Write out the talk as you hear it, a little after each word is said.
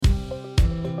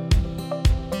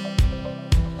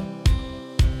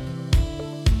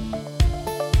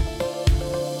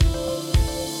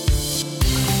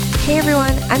Hey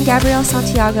everyone, I'm Gabrielle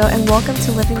Santiago and welcome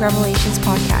to Living Revelations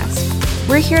podcast.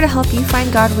 We're here to help you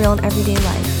find God real in everyday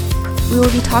life. We will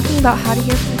be talking about how to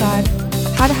hear from God,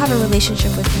 how to have a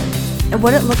relationship with Him, and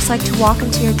what it looks like to walk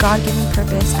into your God-given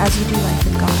purpose as you do life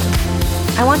with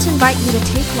God. I want to invite you to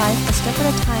take life a step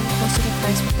at a time closer to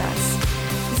Christ with us.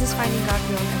 This is finding God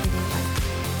real in everyday life.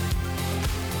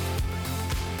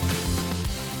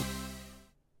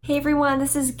 Hey everyone,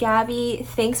 this is Gabby.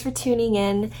 Thanks for tuning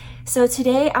in. So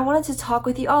today I wanted to talk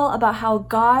with you all about how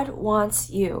God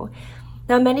wants you.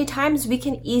 Now, many times we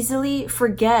can easily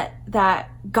forget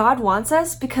that God wants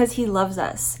us because He loves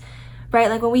us, right?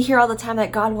 Like when we hear all the time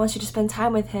that God wants you to spend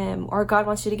time with Him, or God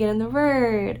wants you to get in the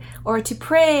Word, or to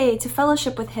pray, to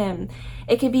fellowship with Him,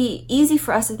 it can be easy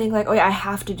for us to think like, oh yeah, I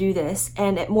have to do this,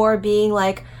 and it more being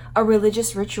like a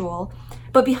religious ritual.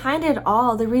 But behind it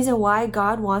all, the reason why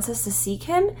God wants us to seek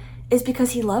Him is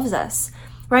because He loves us,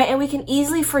 right? And we can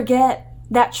easily forget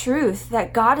that truth,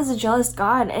 that God is a jealous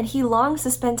God and He longs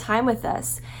to spend time with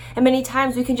us. And many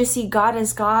times we can just see God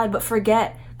as God, but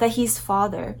forget that He's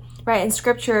Father, right? In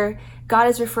Scripture, God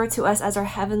is referred to us as our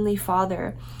Heavenly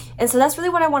Father. And so that's really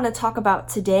what I want to talk about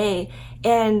today.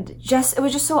 And it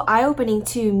was just so eye-opening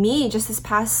to me just this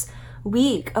past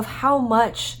week of how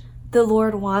much the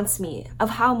Lord wants me,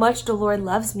 of how much the Lord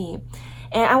loves me.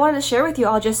 And I wanted to share with you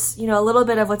all just, a little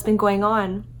bit of what's been going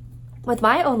on with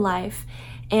my own life.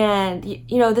 And,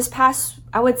 this past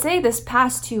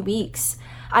 2 weeks,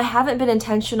 I haven't been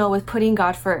intentional with putting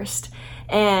God first.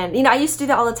 And, I used to do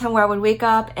that all the time where I would wake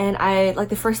up and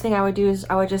the first thing I would do is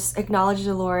I would just acknowledge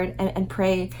the Lord and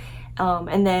pray,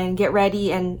 and then get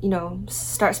ready and,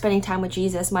 start spending time with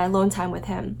Jesus, my alone time with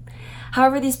Him.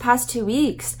 However, these past 2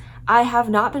 weeks, I have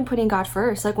not been putting God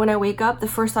first. Like when I wake up, the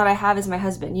first thought I have is my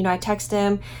husband. I text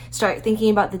him, start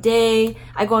thinking about the day.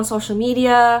 I go on social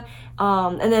media,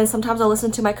 and then sometimes I'll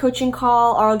listen to my coaching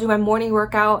call or I'll do my morning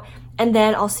workout, and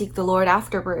then I'll seek the Lord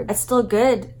afterward. It's still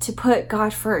good to put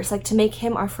God first, like to make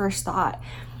Him our first thought,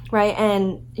 right?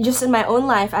 And just in my own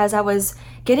life, as I was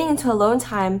getting into alone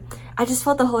time, I just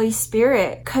felt the Holy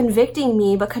Spirit convicting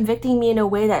me in a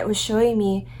way that was showing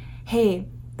me, hey,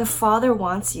 the Father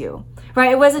wants you,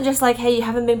 right? It wasn't just like, hey, you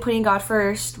haven't been putting God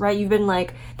first, right? You've been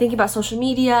thinking about social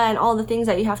media and all the things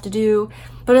that you have to do.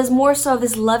 But it's more so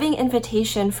this loving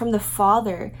invitation from the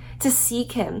Father to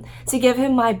seek Him, to give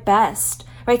Him my best,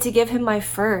 right? To give Him my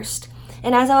first.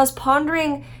 And as I was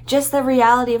pondering just the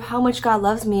reality of how much God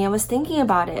loves me, I was thinking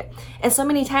about it. And so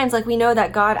many times, we know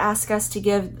that God asks us to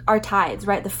give our tithes,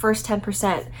 right? The first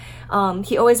 10%.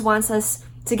 He always wants us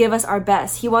to give us our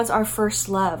best. He wants our first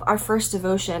love, our first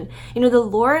devotion. The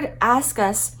Lord asks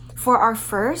us for our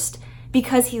first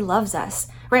because He loves us,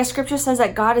 right? Scripture says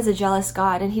that God is a jealous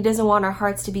God and He doesn't want our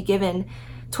hearts to be given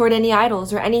toward any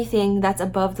idols or anything that's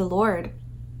above the Lord.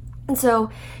 And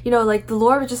so, the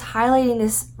Lord was just highlighting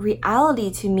this reality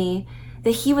to me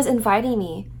that He was inviting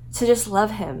me to just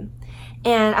love Him.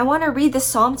 And I want to read this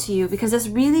psalm to you because this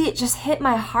really just hit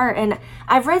my heart. And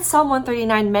I've read Psalm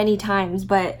 139 many times,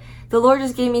 but the Lord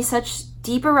just gave me such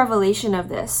deeper revelation of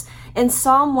this. In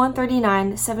Psalm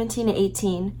 139, 17 to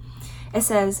 18, it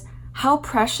says, "How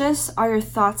precious are your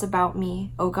thoughts about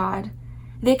me, O God.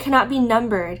 They cannot be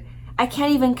numbered. I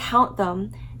can't even count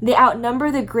them. They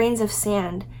outnumber the grains of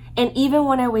sand. And even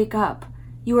when I wake up,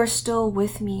 you are still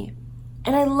with me."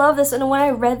 And I love this. And when I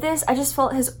read this, I just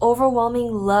felt His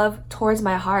overwhelming love towards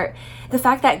my heart. The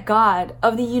fact that God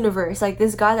of the universe,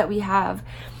 this God that we have,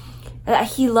 that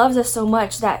He loves us so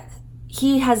much that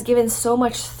He has given so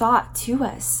much thought to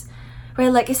us,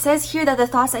 right? It says here that the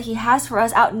thoughts that He has for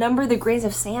us outnumber the grains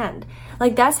of sand.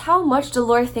 That's how much the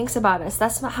Lord thinks about us.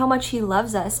 That's how much He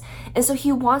loves us. And so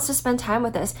He wants to spend time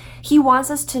with us. He wants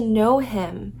us to know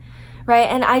Him, right?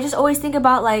 And I just always think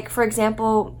about, for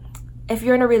example, if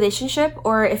you're in a relationship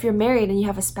or if you're married and you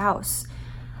have a spouse,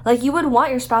 you would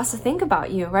want your spouse to think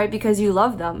about you, right? Because you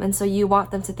love them. And so you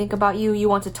want them to think about you. You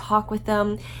want to talk with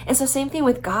them. And so same thing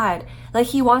with God.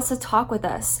 He wants to talk with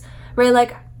us,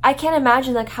 right? I can't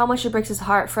imagine how much it breaks His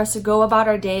heart for us to go about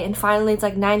our day and finally it's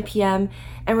 9 p.m.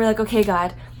 and we're okay,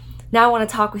 God, now I want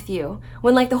to talk with you.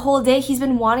 When the whole day He's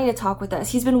been wanting to talk with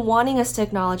us. He's been wanting us to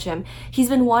acknowledge Him. He's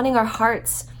been wanting our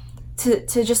hearts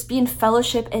to just be in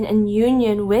fellowship and in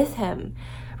union with Him,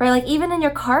 right? Even in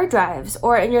your car drives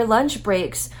or in your lunch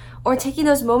breaks or taking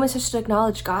those moments just to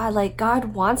acknowledge God,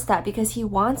 God wants that because He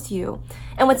wants you.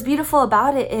 And what's beautiful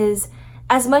about it is,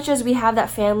 as much as we have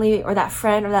that family or that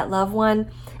friend or that loved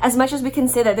one, as much as we can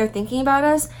say that they're thinking about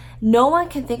us, no one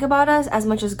can think about us as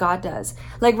much as God does.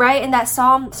 Right in that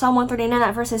Psalm 139,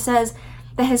 that verse, it says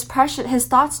that His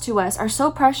thoughts to us are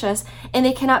so precious and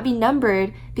they cannot be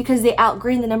numbered because they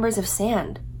outgrain the numbers of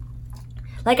sand.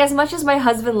 Like, as much as my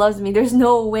husband loves me, there's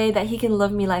no way that he can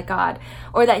love me like God,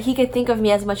 or that he could think of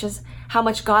me as much as how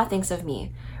much God thinks of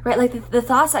me, right? Like, the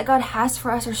thoughts that God has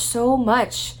for us are so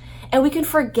much, and we can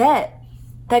forget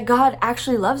that God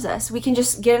actually loves us. We can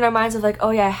just get in our minds of like, oh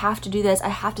yeah, I have to do this. I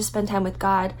have to spend time with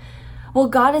God. Well,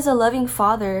 God is a loving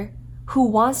Father who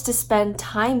wants to spend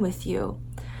time with you,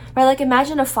 right? Like,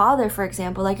 imagine a father, for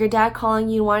example, like your dad calling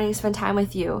you, wanting to spend time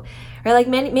with you, right? Like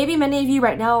maybe many of you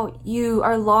right now, you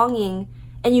are longing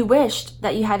and you wished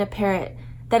that you had a parent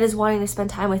that is wanting to spend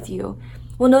time with you.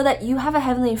 Well, know that you have a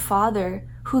Heavenly Father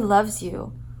who loves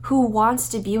you, who wants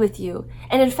to be with you.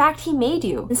 And in fact, he made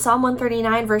you. In Psalm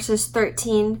 139, verses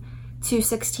 13 to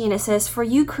 16, it says, "For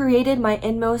you created my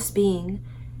inmost being.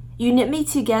 You knit me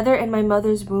together in my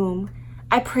mother's womb.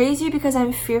 I praise you because I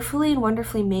am fearfully and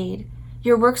wonderfully made.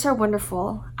 Your works are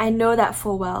wonderful. I know that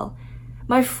full well.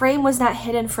 My frame was not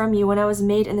hidden from you when I was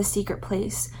made in the secret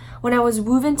place, when I was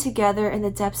woven together in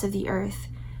the depths of the earth.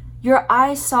 Your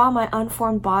eyes saw my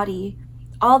unformed body.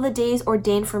 All the days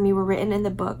ordained for me were written in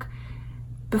the book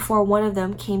before one of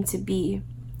them came to be."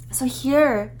 So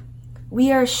here we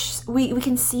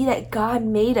can see that God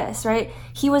made us, right?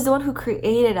 He was the one who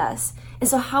created us. And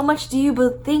so how much do you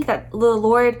think that the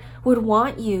Lord would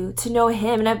want you to know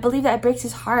him? And I believe that it breaks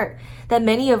his heart that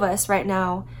many of us right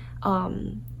now,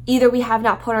 either we have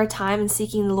not put our time in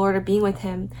seeking the Lord or being with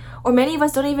him, or many of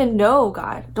us don't even know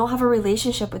God, don't have a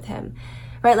relationship with him,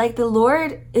 right? Like, the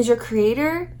Lord is your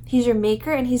creator, he's your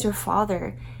maker, and he's your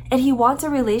Father. And he wants a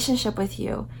relationship with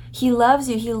you. He loves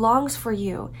you. He longs for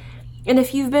you. And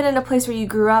if you've been in a place where you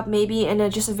grew up maybe in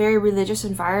just a very religious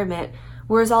environment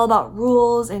where it's all about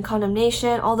rules and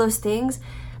condemnation, all those things,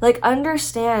 like,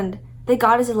 understand that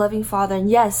God is a loving Father. And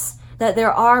yes, that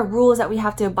there are rules that we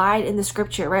have to abide in the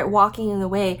scripture, right? Walking in the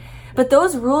way. But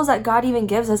those rules that God even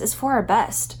gives us is for our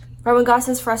best, right? When God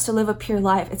says for us to live a pure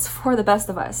life, it's for the best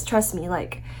of us. Trust me,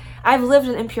 like, I've lived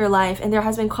an impure life, and there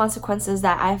has been consequences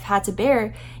that I've had to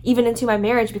bear even into my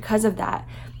marriage because of that.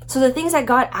 So the things that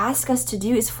God asks us to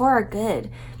do is for our good.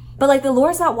 But like, the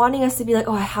Lord's not wanting us to be like,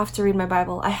 oh, I have to read my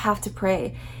Bible, I have to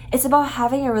pray. It's about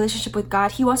having a relationship with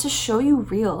God. He wants to show you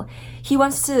real. He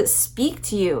wants to speak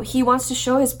to you. He wants to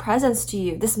show his presence to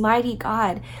you, this mighty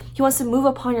God. He wants to move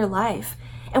upon your life.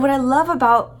 And what I love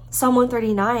about Psalm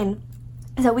 139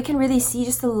 is that we can really see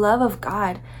just the love of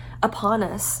God upon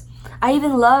us. I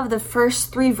even love the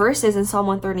first 3 verses in Psalm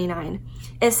 139.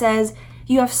 It says,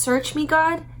 "You have searched me,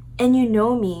 God, and you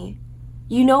know me.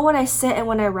 You know when I sit and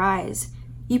when I rise.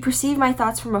 You perceive my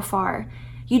thoughts from afar.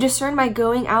 You discern my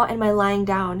going out and my lying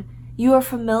down. You are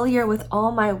familiar with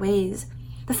all my ways."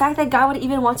 The fact that God would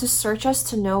even want to search us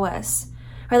to know us.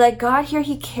 Right? Like, God here,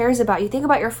 he cares about you. Think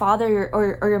about your father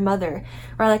or your mother,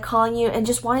 right? Like, calling you and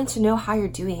just wanting to know how you're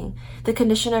doing, the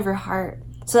condition of your heart,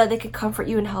 so that they could comfort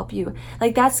you and help you.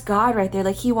 Like, that's God right there.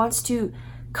 Like, he wants to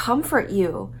comfort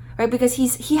you, right? Because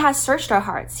he has searched our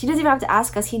hearts. He doesn't even have to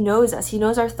ask us. He knows us. He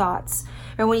knows our thoughts.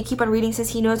 Right? When you keep on reading, it says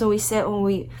he knows when we sit, when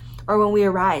we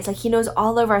arise. Like, he knows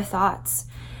all of our thoughts.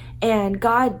 And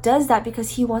God does that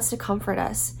because he wants to comfort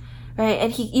us, right?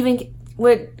 And he even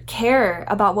would care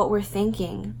about what we're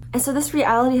thinking. And so this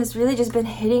reality has really just been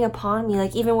hitting upon me.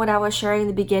 Like, even when I was sharing in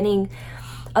the beginning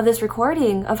of this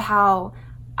recording of how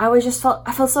I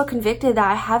felt so convicted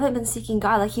that I haven't been seeking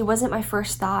God. Like, he wasn't my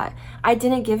first thought. I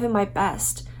didn't give him my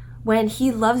best when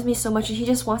he loves me so much and he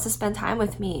just wants to spend time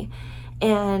with me.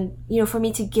 And, for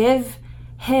me to give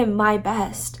him my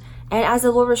best. And as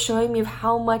the Lord was showing me of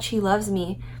how much he loves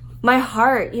me, my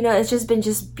heart, it's just been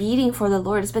beating for the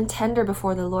Lord. It's been tender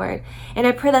before the Lord. And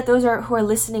I pray that those who are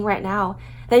listening right now,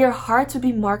 that your hearts would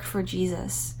be marked for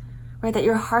Jesus. Right? That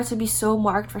your hearts would be so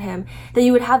marked for him, that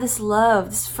you would have this love,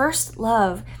 this first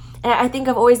love. And I think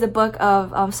of always the book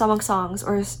of Song of Songs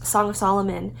or Song of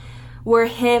Solomon, where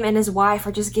him and his wife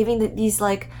are just giving these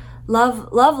like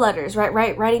love letters, right?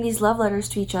 Writing these love letters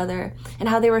to each other, and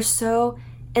how they were so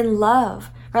in love,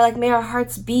 right? Like, may our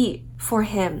hearts beat for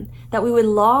him, that we would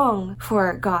long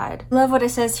for God. I love what it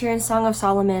says here in Song of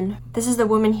Solomon. This is the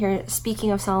woman here speaking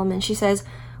of Solomon. She says,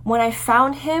 "When I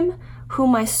found him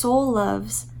whom my soul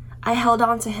loves, I held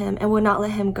on to him and would not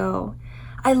let him go."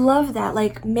 I love that.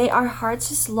 Like, may our hearts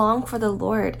just long for the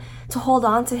Lord, to hold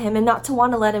on to him and not to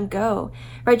want to let him go.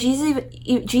 Right?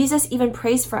 Jesus even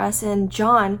prays for us in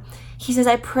John. He says,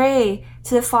 "I pray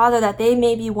to the Father that they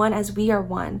may be one as we are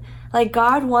one." Like,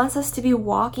 God wants us to be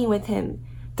walking with him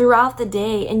throughout the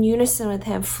day in unison with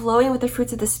him, flowing with the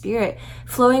fruits of the Spirit,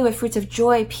 flowing with fruits of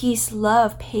joy, peace,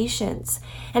 love, patience.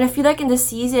 And I feel like in this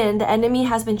season, the enemy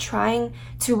has been trying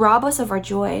to rob us of our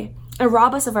joy and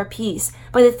rob us of our peace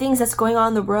by the things that's going on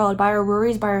in the world, by our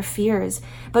worries, by our fears.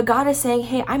 But God is saying,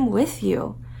 hey, I'm with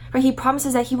you. right? He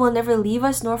promises that he will never leave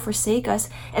us nor forsake us,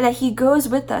 and that he goes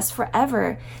with us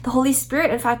forever. The Holy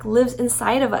Spirit, in fact, lives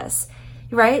inside of us,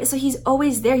 right? So he's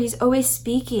always there. He's always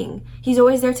speaking. He's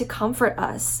always there to comfort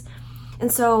us.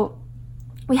 And so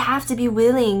we have to be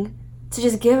willing to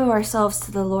just give of ourselves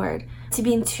to the Lord, to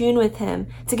be in tune with him,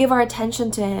 to give our attention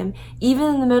to him,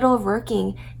 even in the middle of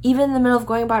working, even in the middle of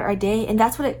going about our day. And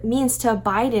that's what it means to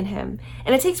abide in him.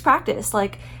 And it takes practice.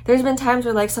 Like, there's been times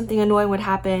where like something annoying would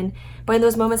happen, but in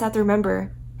those moments I have to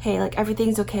remember, hey, like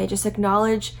everything's okay. Just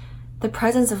acknowledge the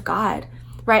presence of God,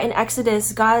 right? In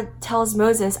Exodus, God tells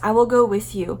Moses, I will go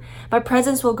with you. My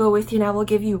presence will go with you and I will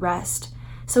give you rest.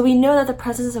 So we know that the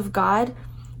presence of God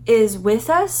is with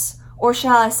us, or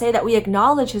shall I say that we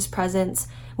acknowledge his presence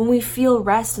when we feel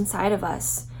rest inside of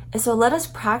us. And so let us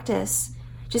practice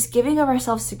just giving of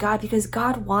ourselves to God, because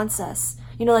God wants us.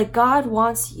 You know, like God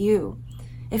wants you.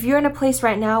 If you're in a place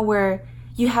right now where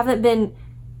you haven't been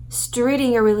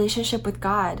stewarding your relationship with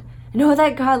God, know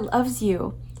that God loves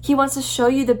you. He wants to show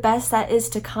you the best that is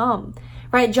to come,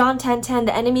 right? John 10:10,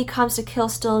 the enemy comes to kill,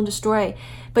 steal, and destroy.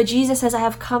 But Jesus says, I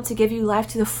have come to give you life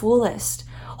to the fullest.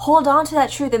 Hold on to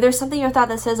that truth. If there's something in your thought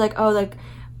that says like, oh, like,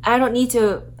 I don't need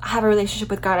to have a relationship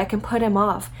with God, I can put him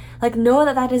off. Like, know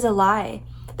that that is a lie.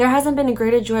 There hasn't been a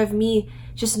greater joy of me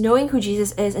just knowing who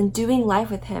Jesus is and doing life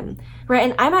with him, right?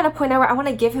 And I'm at a point now where I want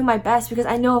to give him my best because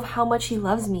I know of how much he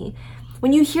loves me.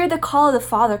 When you hear the call of the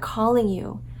Father calling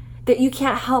you, that you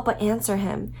can't help but answer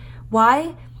him.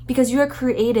 Why? Because you are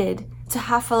created to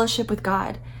have fellowship with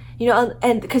God, you know,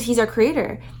 and because he's our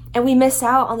creator. And we miss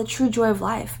out on the true joy of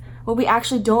life when we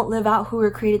actually don't live out who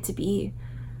we're created to be,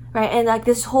 right? And like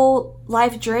this whole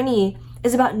life journey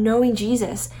is about knowing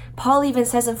Jesus. Paul even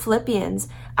says in Philippians,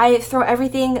 I call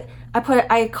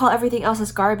everything else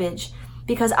as garbage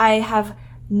because I have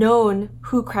known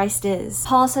who Christ is.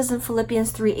 Paul says in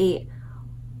Philippians 3:8,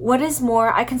 what is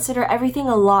more, I consider everything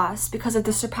a loss because of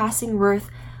the surpassing worth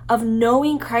of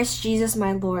knowing Christ Jesus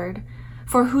my Lord,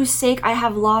 for whose sake I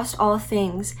have lost all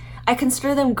things. I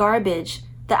consider them garbage,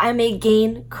 that I may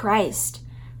gain Christ.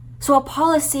 So what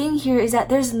Paul is saying here is that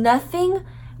there's nothing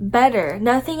better,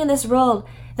 nothing in this world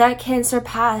that can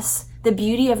surpass the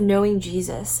beauty of knowing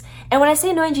Jesus. And when I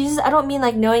say knowing Jesus, I don't mean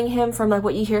like knowing him from like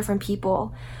what you hear from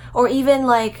people, or even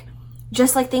like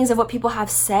just like things of what people have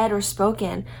said or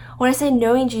spoken. When I say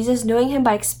knowing Jesus, knowing him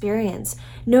by experience,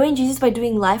 knowing Jesus by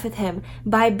doing life with him,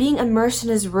 by being immersed in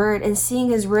his word and seeing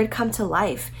his word come to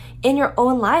life in your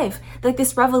own life, like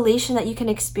this revelation that you can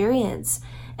experience.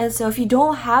 And so if you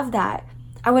don't have that,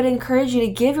 I would encourage you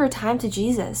to give your time to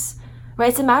Jesus, right?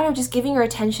 It's a matter of just giving your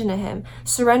attention to him,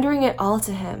 surrendering it all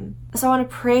to him. So I want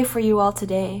to pray for you all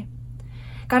today.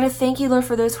 God, I thank you, Lord,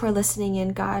 for those who are listening in,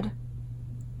 God.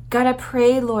 God, I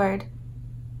pray, Lord,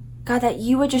 God, that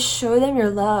you would just show them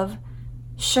your love.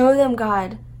 Show them,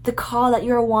 God, the call that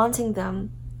you are wanting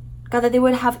them. God, that they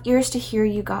would have ears to hear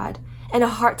you, God, and a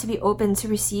heart to be open to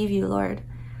receive you, Lord.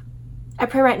 I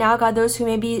pray right now, God, those who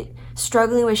may be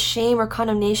struggling with shame or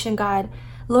condemnation, God,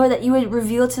 Lord, that you would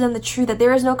reveal to them the truth that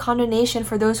there is no condemnation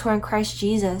for those who are in Christ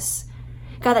Jesus.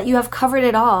 God, that you have covered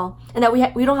it all, and that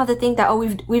we don't have to think that, oh,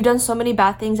 we've done so many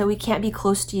bad things that we can't be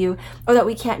close to you, or that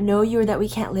we can't know you, or that we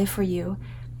can't live for you.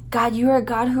 God, you are a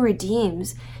God who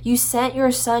redeems. You sent your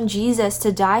son Jesus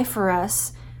to die for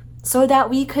us so that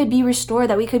we could be restored,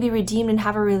 that we could be redeemed and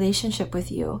have a relationship with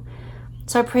you.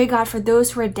 So I pray, God, for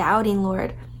those who are doubting,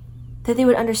 Lord, that they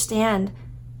would understand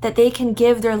that they can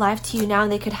give their life to you now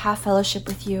and they could have fellowship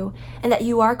with you, and that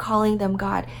you are calling them,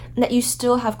 God, and that you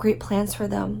still have great plans for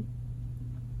them.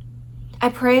 I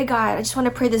pray, God, I just want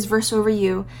to pray this verse over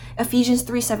you, Ephesians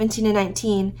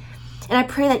 3:17-19. And I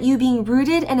pray that you, being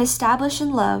rooted and established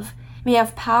in love, may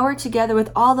have power together with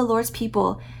all the Lord's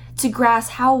people to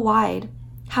grasp how wide,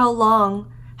 how long,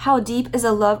 how deep is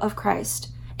the love of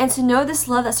Christ, and to know this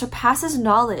love that surpasses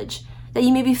knowledge, that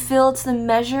you may be filled to the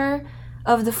measure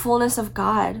of the fullness of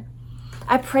God.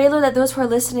 I pray, Lord, that those who are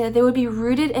listening, that they would be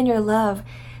rooted in your love,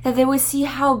 that they would see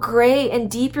how great and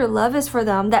deep your love is for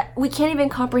them, that we can't even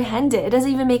comprehend it. It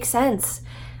doesn't even make sense.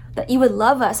 That you would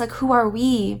love us, like who are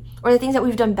we? Or the things that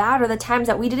we've done bad, or the times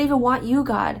that we didn't even want you,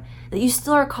 God, that you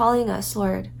still are calling us,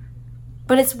 Lord.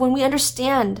 But it's when we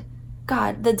understand,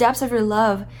 God, the depths of your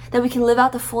love, that we can live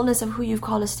out the fullness of who you've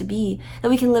called us to be, that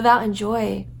we can live out in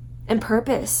joy and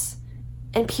purpose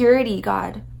and purity,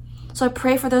 God. So I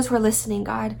pray for those who are listening,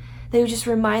 God, that you just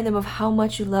remind them of how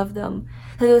much you love them,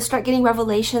 that they will start getting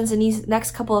revelations in these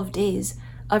next couple of days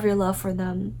of your love for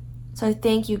them. So I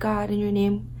thank you, God, in your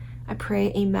name I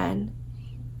pray, amen.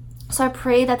 So I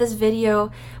pray that this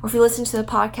video, or if you listen to the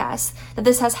podcast, that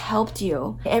this has helped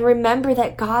you. And remember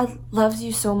that God loves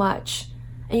you so much.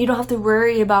 and you don't have to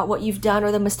worry about what you've done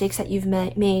or the mistakes that you've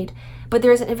made. But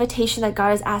there is an invitation that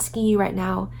God is asking you right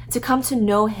now to come to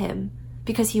know Him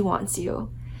because He wants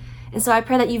you. And so I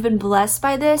pray that you've been blessed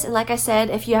by this. And like I said,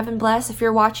 if you have been blessed, if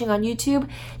you're watching on YouTube,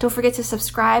 don't forget to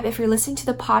subscribe. If you're listening to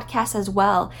the podcast as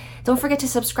well, don't forget to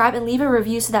subscribe and leave a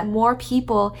review so that more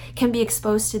people can be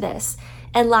exposed to this.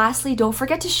 And lastly, don't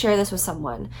forget to share this with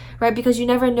someone, right? Because you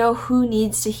never know who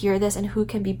needs to hear this and who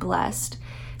can be blessed.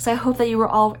 So I hope that you were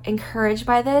all encouraged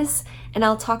by this, and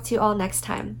I'll talk to you all next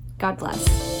time. God bless.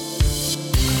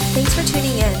 Thanks for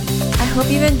tuning in. I hope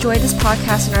you've enjoyed this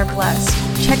podcast and are blessed.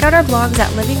 Check out our blogs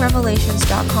at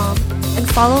livingrevelations.com and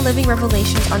follow Living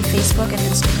Revelations on Facebook and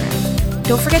Instagram.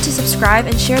 Don't forget to subscribe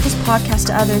and share this podcast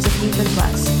to others if you've been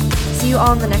blessed. See you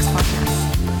all in the next podcast.